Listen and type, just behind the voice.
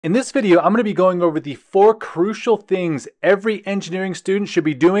In this video, I'm going to be going over the 4 crucial things every engineering student should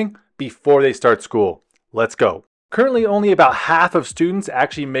be doing before they start school. Let's go. Currently, only about half of students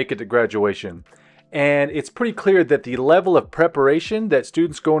actually make it to graduation. And it's pretty clear that the level of preparation that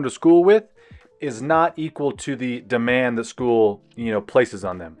students go into school with is not equal to the demand that school, places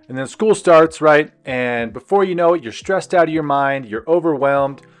on them. And then school starts, right? And before you know it, you're stressed out of your mind, you're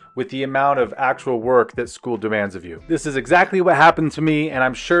overwhelmed with the amount of actual work that school demands of you. This is exactly what happened to me, and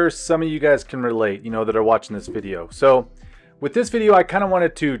I'm sure some of you guys can relate, that are watching this video. So with this video, I kind of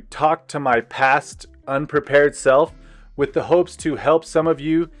wanted to talk to my past unprepared self with the hopes to help some of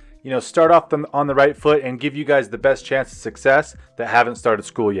you, start off on the right foot and give you guys the best chance of success that haven't started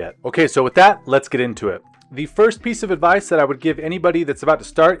school yet. Okay, so with that, let's get into it. The first piece of advice that I would give anybody that's about to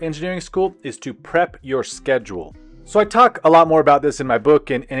start engineering school is to prep your schedule. So I talk a lot more about this in my book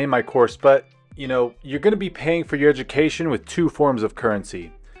and in my course, but you're going to be paying for your education with 2 forms of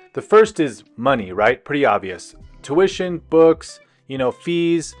currency. The first is money, right? Pretty obvious. Tuition, books,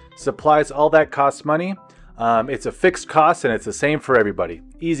 fees, supplies, all that costs money. It's a fixed cost and it's the same for everybody.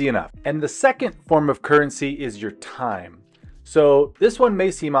 Easy enough. And the second form of currency is your time. So this one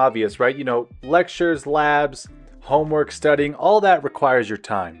may seem obvious, right? Lectures, labs, homework, studying, all that requires your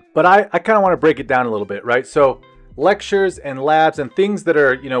time. But I kind of want to break it down a little bit, right? So lectures and labs and things that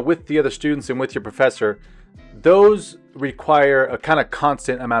are, with the other students and with your professor, those require a kind of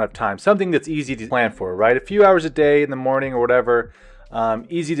constant amount of time, something that's easy to plan for, right? A few hours a day in the morning or whatever,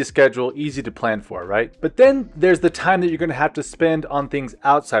 easy to schedule, easy to plan for, right? But then there's the time that you're going to have to spend on things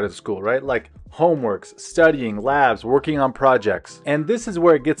outside of school, right? Like homeworks, studying, labs, working on projects. And this is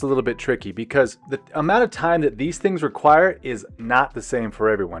where it gets a little bit tricky because the amount of time that these things require is not the same for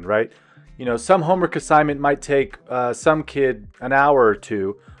everyone, right? Some homework assignment might take some kid an hour or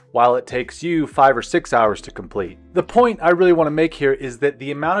 2, while it takes you 5 or 6 hours to complete. The point I really want to make here is that the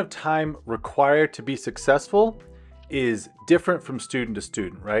amount of time required to be successful is different from student to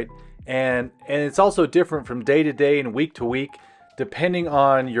student, right? And it's also different from day to day and week to week, depending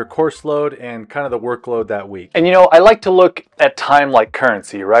on your course load and kind of the workload that week. And I like to look at time like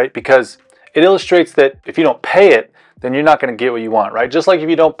currency, right? Because it illustrates that if you don't pay it, then you're not going to get what you want, right? Just like if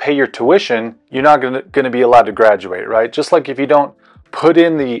you don't pay your tuition, you're not going to be allowed to graduate, right? Just like if you don't put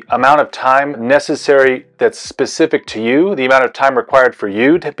in the amount of time necessary that's specific to you, the amount of time required for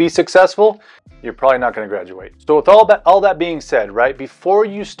you to be successful, you're probably not going to graduate. So with all that being said, right, before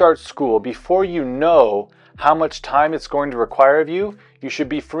you start school, before you know how much time it's going to require of you, you should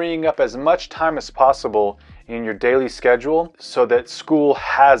be freeing up as much time as possible in your daily schedule so that school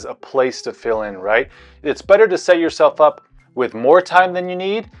has a place to fill in, right? It's better to set yourself up with more time than you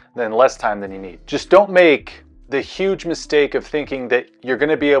need than less time than you need. Just don't make the huge mistake of thinking that you're going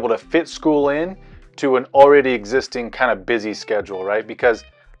to be able to fit school in to an already existing kind of busy schedule, right? Because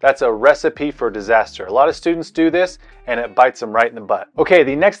that's a recipe for disaster. A lot of students do this and it bites them right in the butt. Okay,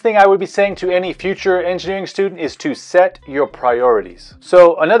 the next thing I would be saying to any future engineering student is to set your priorities.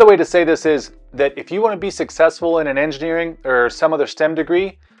 So another way to say this is that if you want to be successful in an engineering or some other STEM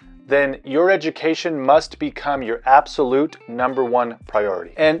degree, then your education must become your absolute #1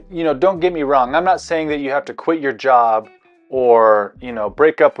 priority. And don't get me wrong, I'm not saying that you have to quit your job or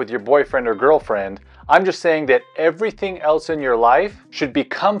break up with your boyfriend or girlfriend. I'm just saying that everything else in your life should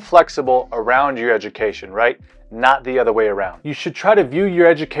become flexible around your education, right? Not the other way around. You should try to view your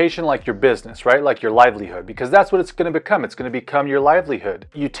education like your business, right? Like your livelihood, because that's what it's going to become. It's going to become your livelihood.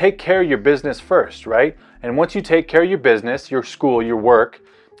 You take care of your business first, right? And once you take care of your business, your school, your work,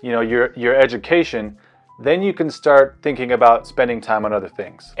 your education, then you can start thinking about spending time on other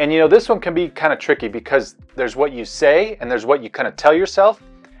things. And this one can be kind of tricky because there's what you say and there's what you kind of tell yourself,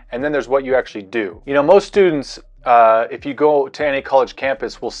 and then there's what you actually do. Most students, if you go to any college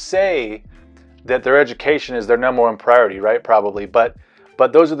campus, will say that their education is their #1 priority, right? Probably, but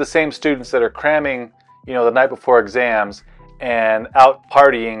those are the same students that are cramming, the night before exams and out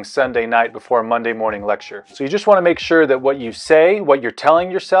partying Sunday night before Monday morning lecture. So you just want to make sure that what you say, what you're telling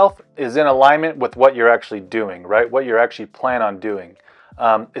yourself, is in alignment with what you're actually doing, right? What you're actually plan on doing.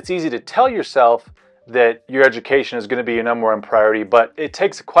 It's easy to tell yourself that your education is going to be your #1 priority, but it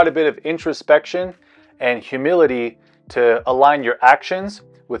takes quite a bit of introspection and humility to align your actions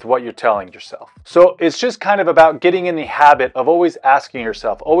with what you're telling yourself. So it's just kind of about getting in the habit of always asking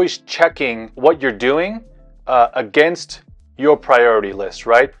yourself, always checking what you're doing against your priority list,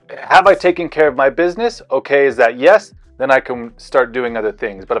 right? Have I taken care of my business? Okay, is that yes? Then I can start doing other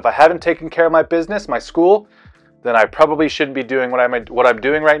things. But if I haven't taken care of my business, my school, then I probably shouldn't be doing what I'm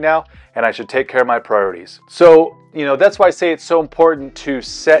doing right now, and I should take care of my priorities. So, that's why I say it's so important to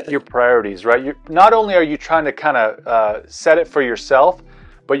set your priorities, right? Not only are you trying to kind of set it for yourself,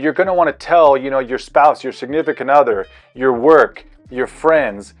 but you're going to want to tell, your spouse, your significant other, your work, your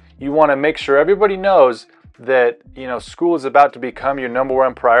friends. You want to make sure everybody knows that, school is about to become your number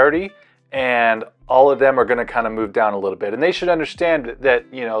one priority, and all of them are going to kind of move down a little bit. And they should understand that,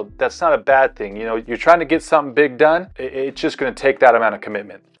 that's not a bad thing. You're trying to get something big done. It's just going to take that amount of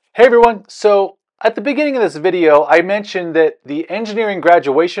commitment. Hey everyone. So at the beginning of this video, I mentioned that the engineering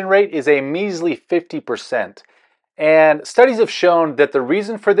graduation rate is a measly 50%. And studies have shown that the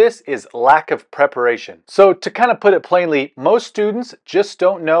reason for this is lack of preparation. So to kind of put it plainly, most students just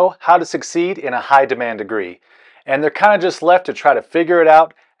don't know how to succeed in a high demand degree. And they're kind of just left to try to figure it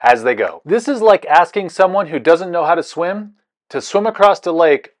out as they go. This is like asking someone who doesn't know how to swim across the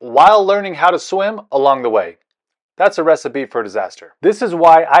lake while learning how to swim along the way. That's a recipe for disaster. This is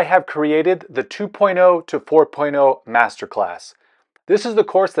why I have created the 2.0 to 4.0 Masterclass. This is the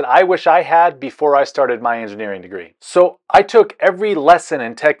course that I wish I had before I started my engineering degree. So I took every lesson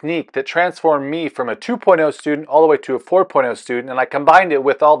and technique that transformed me from a 2.0 student all the way to a 4.0 student, and I combined it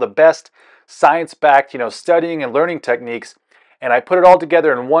with all the best science-backed, studying and learning techniques, and I put it all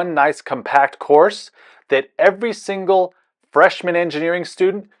together in one nice compact course that every single freshman engineering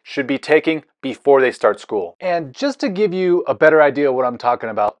student should be taking before they start school. And just to give you a better idea of what I'm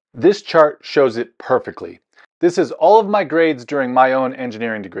talking about, this chart shows it perfectly. This is all of my grades during my own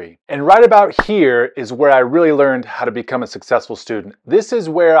engineering degree. And right about here is where I really learned how to become a successful student. This is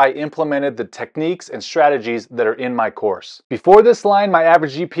where I implemented the techniques and strategies that are in my course. Before this line, my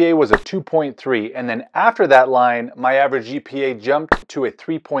average GPA was a 2.3, and then after that line, my average GPA jumped to a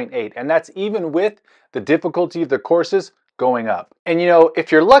 3.8, and that's even with the difficulty of the courses going up. And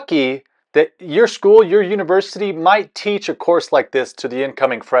if you're lucky, that your school, your university might teach a course like this to the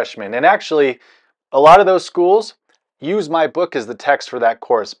incoming freshmen. And actually, a lot of those schools use my book as the text for that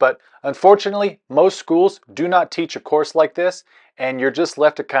course, but unfortunately, most schools do not teach a course like this, and you're just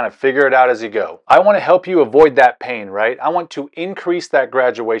left to kind of figure it out as you go. I want to help you avoid that pain, right? I want to increase that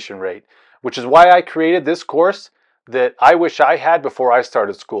graduation rate, which is why I created this course that I wish I had before I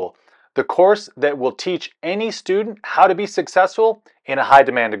started school. The course that will teach any student how to be successful in a high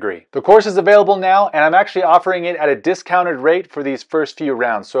demand degree. The course is available now, and I'm actually offering it at a discounted rate for these first few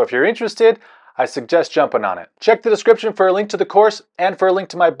rounds. So if you're interested, I suggest jumping on it. Check the description for a link to the course and for a link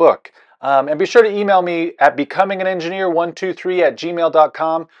to my book. And be sure to email me at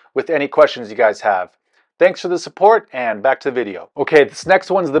becominganengineer123@gmail.com with any questions you guys have. Thanks for the support, and back to the video. Okay, this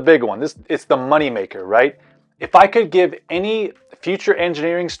next one's the big one. It's the money maker, right? If I could give any future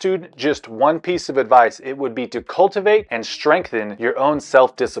engineering student just one piece of advice, it would be to cultivate and strengthen your own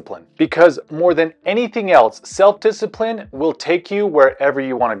self-discipline. Because more than anything else, self-discipline will take you wherever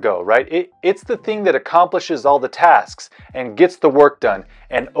you want to go, right? It's the thing that accomplishes all the tasks and gets the work done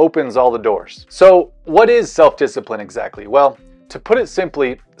and opens all the doors. So what is self-discipline exactly? Well, to put it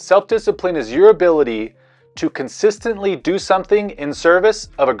simply, self-discipline is your ability to consistently do something in service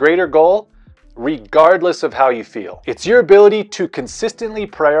of a greater goal regardless of how you feel. It's your ability to consistently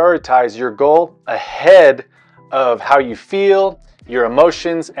prioritize your goal ahead of how you feel, your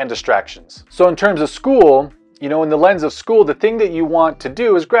emotions, and distractions. So in terms of school, in the lens of school, the thing that you want to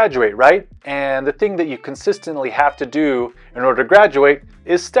do is graduate, right? And the thing that you consistently have to do in order to graduate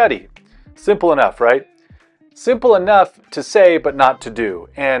is study. Simple enough, right? Simple enough to say, but not to do.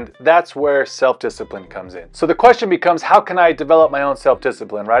 And that's where self-discipline comes in. So the question becomes, how can I develop my own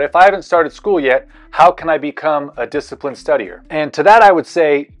self-discipline, right? If I haven't started school yet, how can I become a disciplined studier? And to that, I would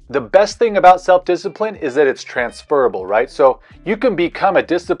say the best thing about self-discipline is that it's transferable, right? So you can become a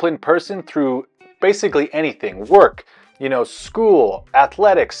disciplined person through basically anything, work, school,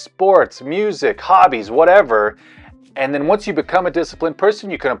 athletics, sports, music, hobbies, whatever. And then once you become a disciplined person,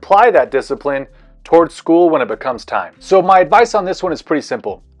 you can apply that discipline towards school when it becomes time. So my advice on this one is pretty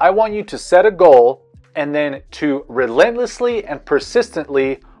simple. I want you to set a goal and then to relentlessly and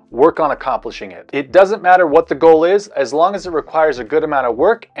persistently work on accomplishing it. It doesn't matter what the goal is, as long as it requires a good amount of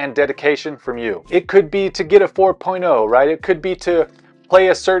work and dedication from you. It could be to get a 4.0, right? It could be to play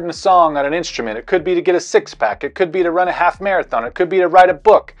a certain song on an instrument. It could be to get a six-pack. It could be to run a half marathon. It could be to write a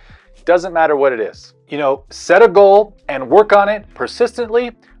book. It doesn't matter what it is. Set a goal and work on it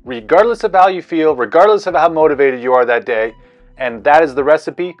persistently, regardless of how you feel, regardless of how motivated you are that day. And that is the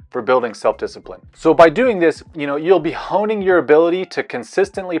recipe for building self-discipline. So by doing this, you'll be honing your ability to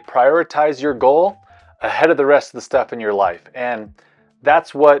consistently prioritize your goal ahead of the rest of the stuff in your life. And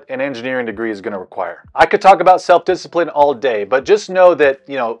that's what an engineering degree is going to require. I could talk about self-discipline all day, but just know that,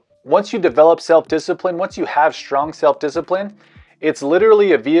 once you develop self-discipline, once you have strong self-discipline, It's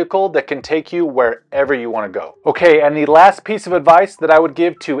literally a vehicle that can take you wherever you want to go. Okay, and the last piece of advice that I would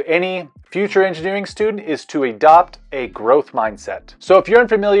give to any future engineering student is to adopt a growth mindset. So if you're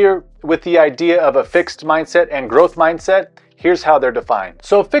unfamiliar with the idea of a fixed mindset and growth mindset, here's how they're defined.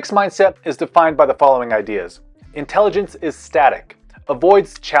 So a fixed mindset is defined by the following ideas. Intelligence is static,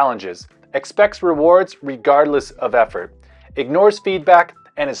 avoids challenges, expects rewards regardless of effort, ignores feedback,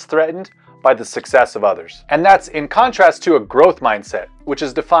 and is threatened by the success of others. And that's in contrast to a growth mindset, which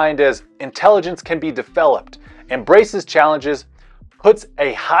is defined as intelligence can be developed, embraces challenges, puts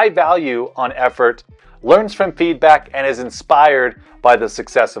a high value on effort, learns from feedback, and is inspired by the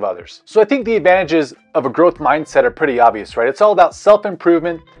success of others. So I think the advantages of a growth mindset are pretty obvious, right? It's all about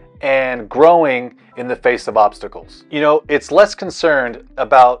self-improvement and growing in the face of obstacles. You know, it's less concerned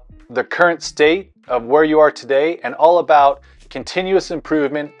about the current state of where you are today and all about continuous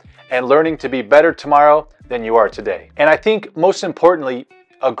improvement and learning to be better tomorrow than you are today. And I think most importantly,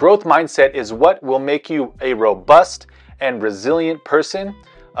 a growth mindset is what will make you a robust and resilient person,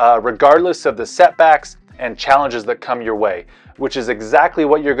 regardless of the setbacks and challenges that come your way, which is exactly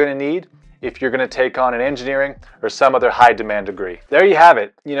what you're going to need if you're going to take on an engineering or some other high demand degree. There you have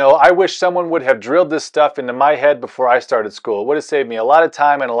it. You know, I wish someone would have drilled this stuff into my head before I started school. It would have saved me a lot of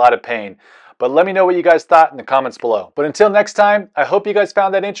time and a lot of pain. But let me know what you guys thought in the comments below. But until next time, I hope you guys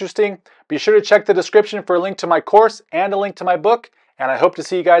found that interesting. Be sure to check the description for a link to my course and a link to my book. And I hope to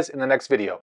see you guys in the next video.